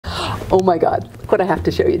Oh my God, look what I have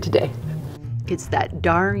to show you today. It's that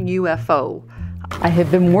darn UFO. I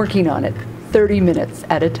have been working on it 30 minutes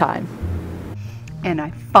at a time. And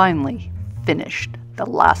I finally finished the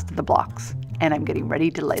last of the blocks, and I'm getting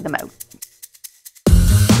ready to lay them out.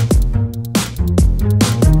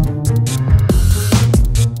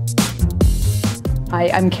 Hi,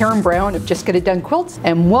 I'm Karen Brown of Just Get It Done Quilts,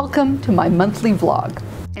 and welcome to my monthly vlog.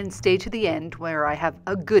 And stay to the end where I have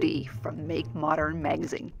a goodie from Make Modern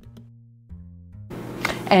magazine.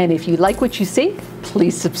 And if you like what you see,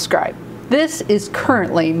 please subscribe. This is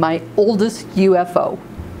currently my oldest UFO.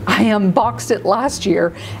 I unboxed it last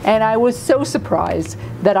year, and I was so surprised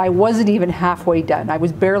that I wasn't even halfway done. I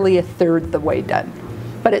was barely a third the way done.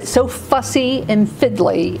 But it's so fussy and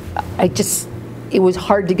fiddly, it was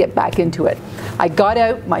hard to get back into it. I got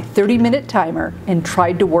out my 30-minute timer and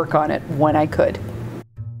tried to work on it when I could.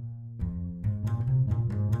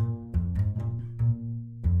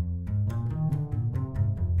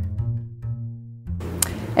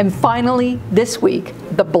 And finally, this week,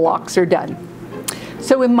 the blocks are done.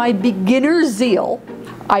 So in my beginner zeal,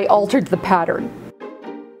 I altered the pattern.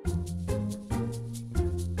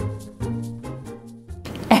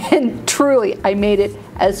 And truly, I made it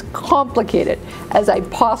as complicated as I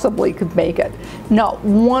possibly could make it. Not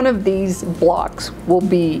one of these blocks will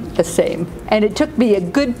be the same. And it took me a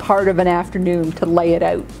good part of an afternoon to lay it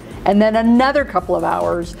out. And then another couple of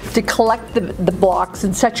hours to collect the blocks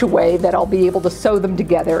in such a way that I'll be able to sew them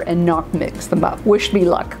together and not mix them up. Wish me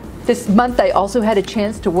luck. This month I also had a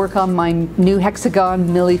chance to work on my new hexagon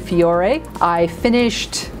Millefiore. I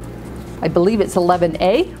finished, I believe it's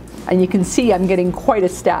 11A, and you can see I'm getting quite a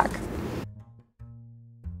stack.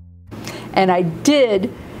 And I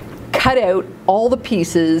did cut out all the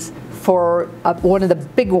pieces for one of the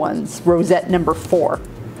big ones, rosette number 4.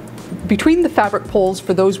 Between the fabric pulls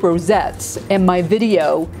for those rosettes and my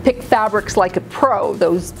video, Pick Fabrics Like a Pro,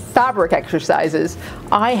 those fabric exercises,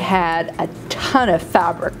 I had a ton of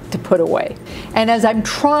fabric to put away. And as I'm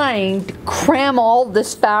trying to cram all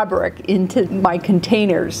this fabric into my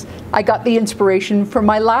containers, I got the inspiration from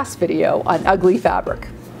my last video on ugly fabric.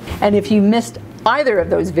 And if you missed either of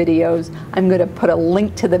those videos, I'm going to put a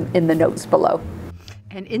link to them in the notes below.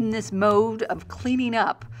 And in this mode of cleaning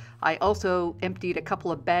up, I also emptied a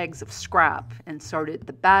couple of bags of scrap and sorted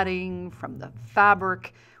the batting from the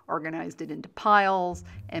fabric, organized it into piles,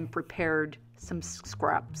 and prepared some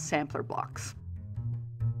scrap sampler blocks.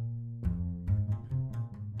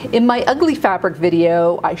 In my ugly fabric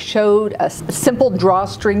video, I showed a simple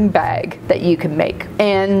drawstring bag that you can make,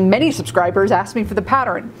 and many subscribers asked me for the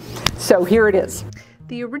pattern, so here it is.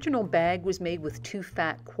 The original bag was made with 2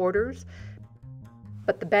 fat quarters,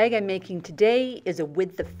 but the bag I'm making today is a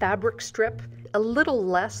width of fabric strip, a little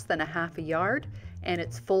less than a half a yard, and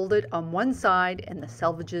it's folded on one side and the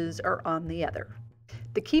selvages are on the other.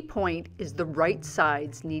 The key point is the right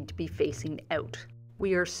sides need to be facing out.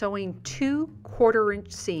 We are sewing 2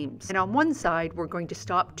 1/4-inch seams, and on one side we're going to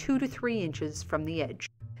stop 2 to 3 inches from the edge.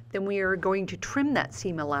 Then we are going to trim that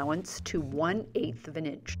seam allowance to 1/8 of an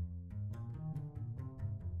inch.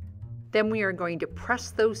 Then we are going to press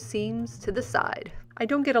those seams to the side. I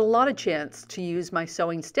don't get a lot of chance to use my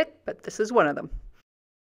sewing stick, but this is one of them.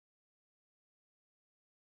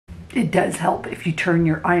 It does help if you turn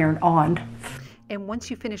your iron on. And once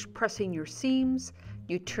you finish pressing your seams,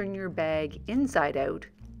 you turn your bag inside out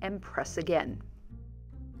and press again.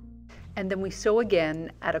 And then we sew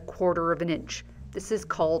again at 1/4 of an inch. This is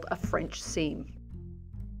called a French seam.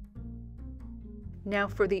 Now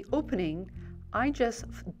for the opening, I just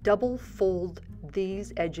double fold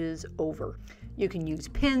these edges over. You can use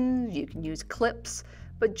pins, you can use clips,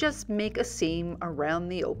 but just make a seam around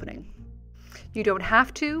the opening. You don't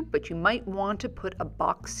have to, but you might want to put a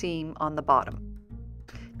box seam on the bottom.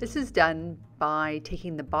 This is done by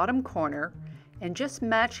taking the bottom corner and just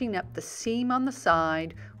matching up the seam on the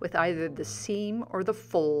side with either the seam or the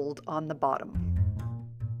fold on the bottom.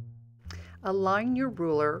 Align your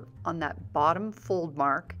ruler on that bottom fold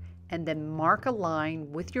mark and then mark a line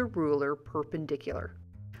with your ruler perpendicular.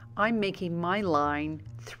 I'm making my line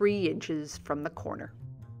 3 inches from the corner.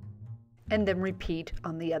 And then repeat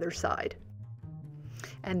on the other side.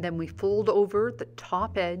 And then we fold over the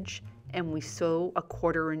top edge and we sew a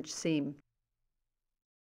 1/4-inch seam.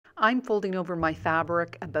 I'm folding over my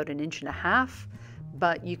fabric about 1.5 inches,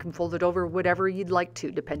 but you can fold it over whatever you'd like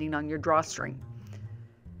to, depending on your drawstring.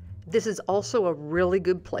 This is also a really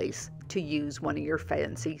good place to use one of your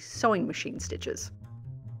fancy sewing machine stitches.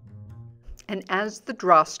 And as the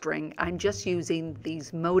drawstring, I'm just using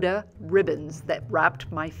these Moda ribbons that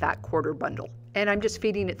wrapped my fat 1/4 bundle. And I'm just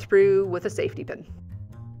feeding it through with a safety pin.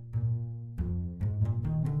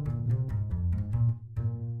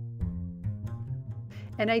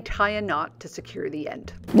 and I tie a knot to secure the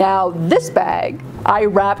end. Now this bag, I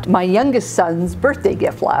wrapped my youngest son's birthday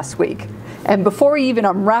gift last week. And before he even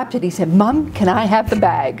unwrapped it, he said, "Mom, can I have the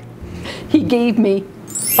bag?" He gave me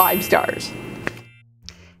 5 stars.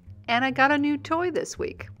 And I got a new toy this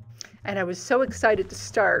week. And I was so excited to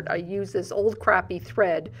start, I used this old crappy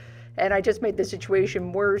thread, and I just made the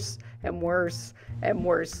situation worse and worse and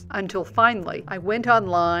worse until finally I went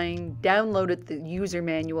online, downloaded the user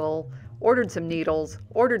manual, ordered some needles,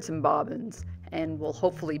 ordered some bobbins, and will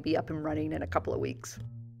hopefully be up and running in a couple of weeks.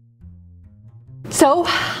 So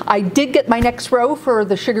I did get my next row for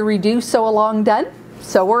the Sugar Reduce Sew Along done.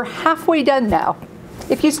 So we're halfway done now.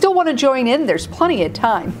 If you still want to join in, there's plenty of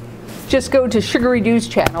time. Just go to Sugar Reduce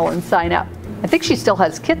channel and sign up. I think she still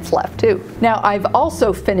has kits left too. Now I've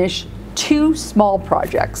also finished 2 small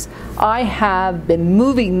projects. I have been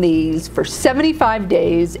moving these for 75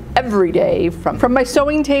 days every day from my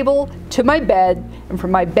sewing table to my bed and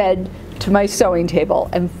from my bed to my sewing table,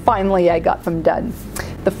 and finally I got them done.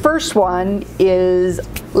 The first one is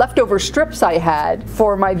leftover strips I had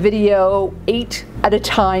for my video 8 at a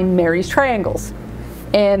time Mary's Triangles.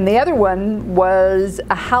 And the other one was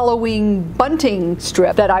a Halloween bunting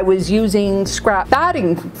strip that I was using scrap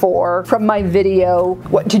batting for from my video,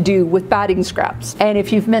 What to Do with Batting Scraps. And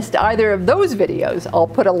if you've missed either of those videos, I'll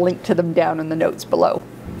put a link to them down in the notes below.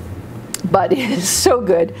 But it is so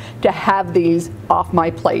good to have these off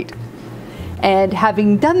my plate. And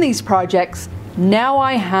having done these projects, now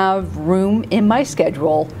I have room in my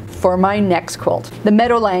schedule for my next quilt, the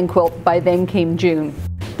Meadowland quilt by Then Came June.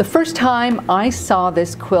 The first time I saw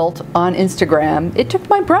this quilt on Instagram, it took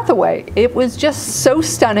my breath away. It was just so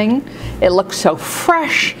stunning. It looked so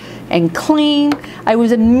fresh and clean. I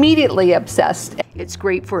was immediately obsessed. It's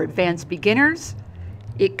great for advanced beginners.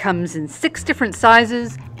 It comes in 6 different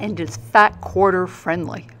sizes and is fat quarter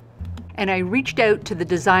friendly. And I reached out to the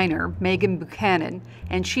designer, Megan Buchanan,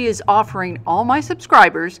 and she is offering all my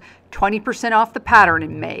subscribers 20% off the pattern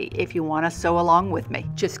in May if you want to sew along with me.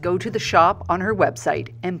 Just go to the shop on her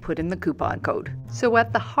website and put in the coupon code. So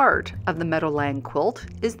at the heart of the Meadowland quilt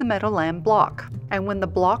is the Meadowland block. And when the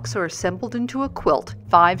blocks are assembled into a quilt,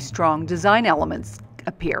 5 strong design elements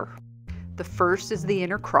appear. The first is the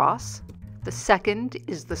inner cross. The second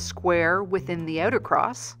is the square within the outer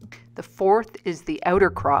cross. The fourth is the outer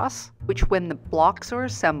cross, which when the blocks are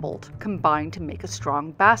assembled, combine to make a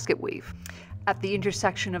strong basket weave. At the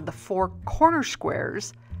intersection of the 4 corner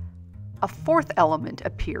squares, a 4th element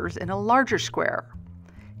appears in a larger square.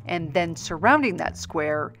 And then surrounding that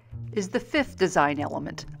square is the 5th design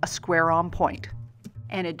element, a square on point.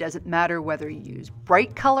 And it doesn't matter whether you use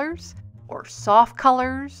bright colors or soft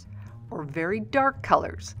colors or very dark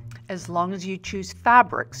colors. As long as you choose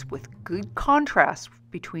fabrics with good contrast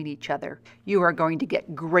between each other, you are going to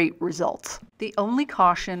get great results. The only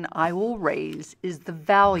caution I will raise is the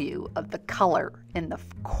value of the color in the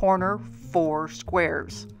corner 4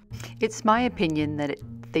 squares. It's my opinion that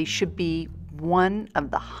they should be one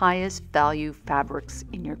of the highest value fabrics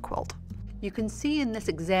in your quilt. You can see in this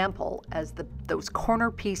example, as those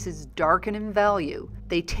corner pieces darken in value,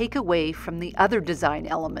 they take away from the other design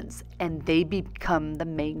elements and they become the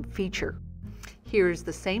main feature. Here's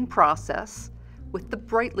the same process with the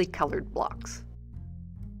brightly colored blocks.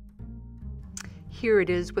 Here it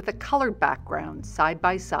is with a colored background side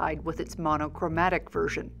by side with its monochromatic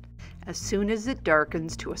version. As soon as it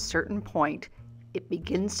darkens to a certain point, it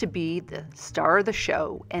begins to be the star of the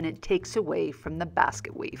show and it takes away from the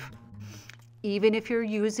basket weave. Even if you're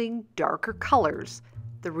using darker colors,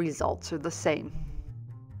 the results are the same.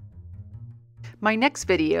 My next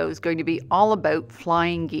video is going to be all about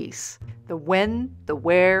flying geese. The when, the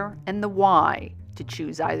where, and the why to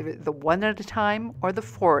choose either the 1 at a time or the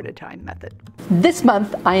 4 at a time method. This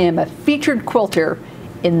month I am a featured quilter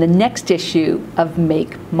in the next issue of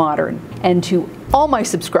Make Modern. And to all my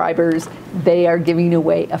subscribers, they are giving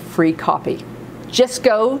away a free copy. Just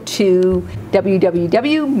go to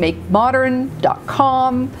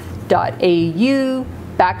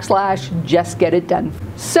www.makeModern.com.au/justgetitdone.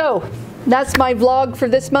 So that's my vlog for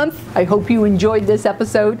this month. I hope you enjoyed this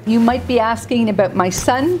episode. You might be asking about my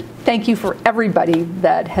son. Thank you for everybody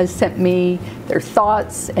that has sent me their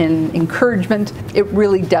thoughts and encouragement. It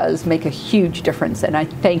really does make a huge difference, and I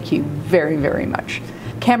thank you very, very much.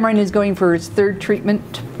 Cameron is going for his 3rd treatment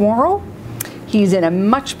tomorrow. He's in a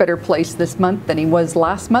much better place this month than he was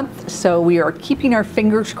last month, so we are keeping our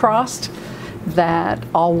fingers crossed that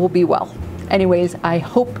all will be well. Anyways, I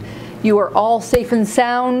hope you are all safe and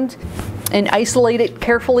sound and isolated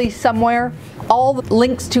carefully somewhere. All the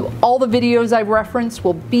links to all the videos I referenced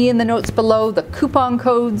will be in the notes below. The coupon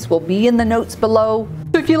codes will be in the notes below.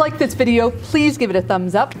 So if you like this video, please give it a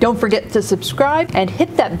thumbs up. Don't forget to subscribe and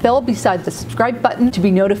hit that bell beside the subscribe button to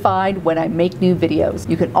be notified when I make new videos.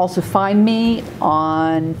 You can also find me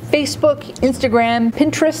on Facebook, Instagram,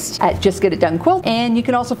 Pinterest at Just Get It Done Quilt, and you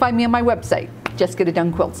can also find me on my website,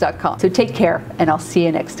 justgetitdonequilts.com. So take care, and I'll see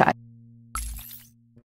you next time.